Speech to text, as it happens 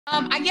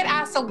I get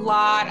asked a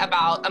lot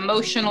about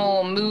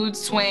emotional mood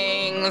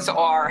swings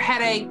or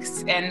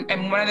headaches.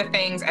 And one of the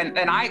things, and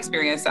I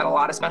experienced that a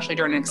lot, especially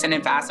during an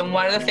extended fast. And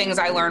one of the things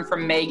I learned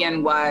from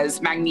Megan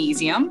was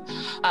magnesium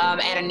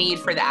and a need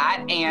for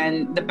that.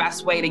 And the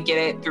best way to get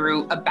it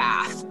through a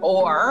bath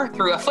or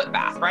through a foot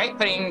bath, right?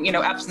 Putting,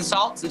 Epsom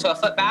salts into a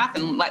foot bath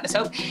and letting it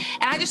soak.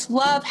 And I just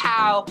love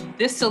how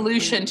this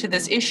solution to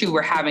this issue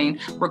we're having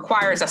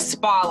requires a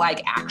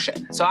spa-like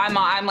action. So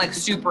I'm like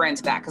super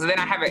into that because then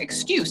I have an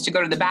excuse to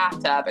go to the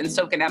bathtub and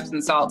soak in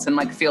Epsom salts and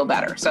like feel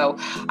better. So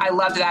I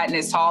loved that, and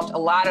it solved a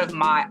lot of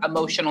my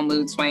emotional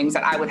mood swings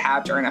that I would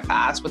have during a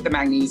fast with the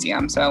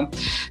magnesium. So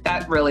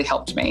that really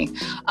helped me.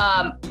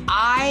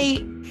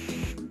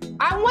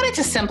 I wanted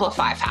to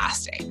simplify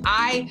fasting.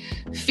 I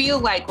feel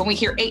like when we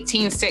hear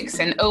 18-6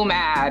 and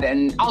OMAD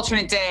and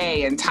alternate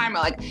day and timer,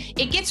 like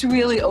it gets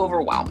really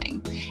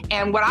overwhelming.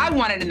 And what I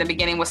wanted in the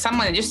beginning was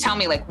someone to just tell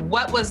me like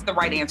what was the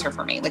right answer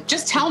for me. Like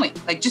just tell me,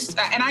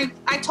 and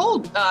I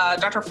told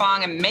Dr.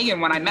 Fong and Megan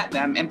when I met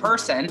them in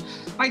person,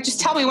 like just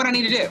tell me what I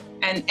need to do.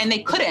 And they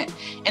couldn't.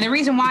 And the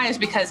reason why is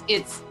because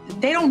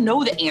they don't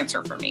know the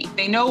answer for me.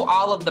 They know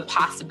all of the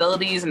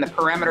possibilities and the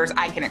parameters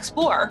I can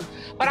explore,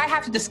 but I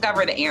have to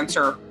discover the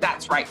answer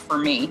that's right for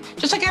me,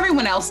 just like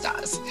everyone else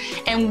does.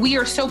 And we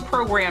are so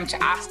programmed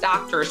to ask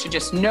doctors to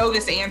just know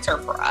this answer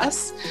for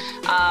us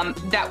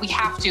that we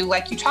have to,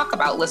 like you talk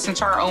about, listen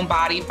to our own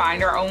body,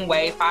 find our own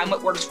way, find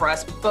what works for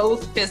us,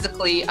 both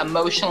physically,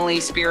 emotionally,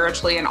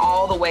 spiritually, and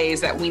all the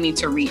ways that we need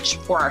to reach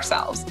for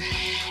ourselves.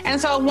 And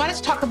so I wanted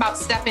to talk about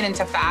stepping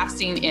into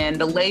fasting in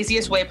the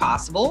laziest way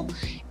possible,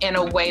 in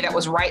a way that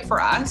was right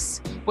for us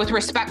with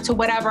respect to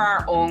whatever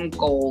our own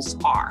goals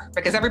are,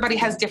 because everybody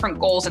has different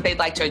goals that they'd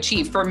like to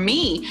achieve. For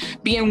me,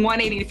 being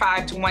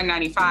 185 to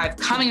 195,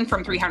 coming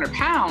from 300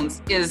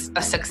 pounds is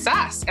a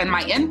success and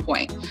my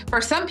endpoint. For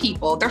some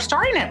people, they're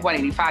starting at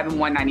 185 and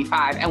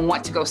 195 and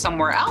want to go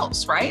somewhere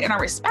else, right? And I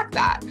respect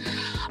that.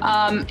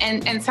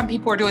 And some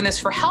people are doing this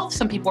for health.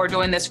 Some people are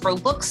doing this for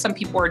looks. Some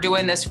people are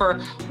doing this for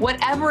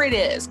whatever it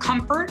is,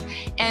 comfort.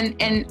 And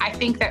I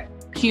think that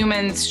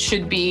humans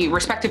should be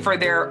respected for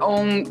their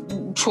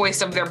own choice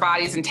of their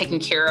bodies and taking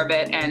care of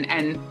it,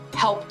 and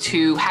help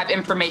to have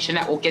information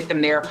that will get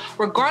them there,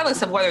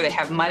 regardless of whether they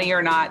have money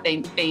or not.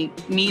 They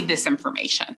need this information.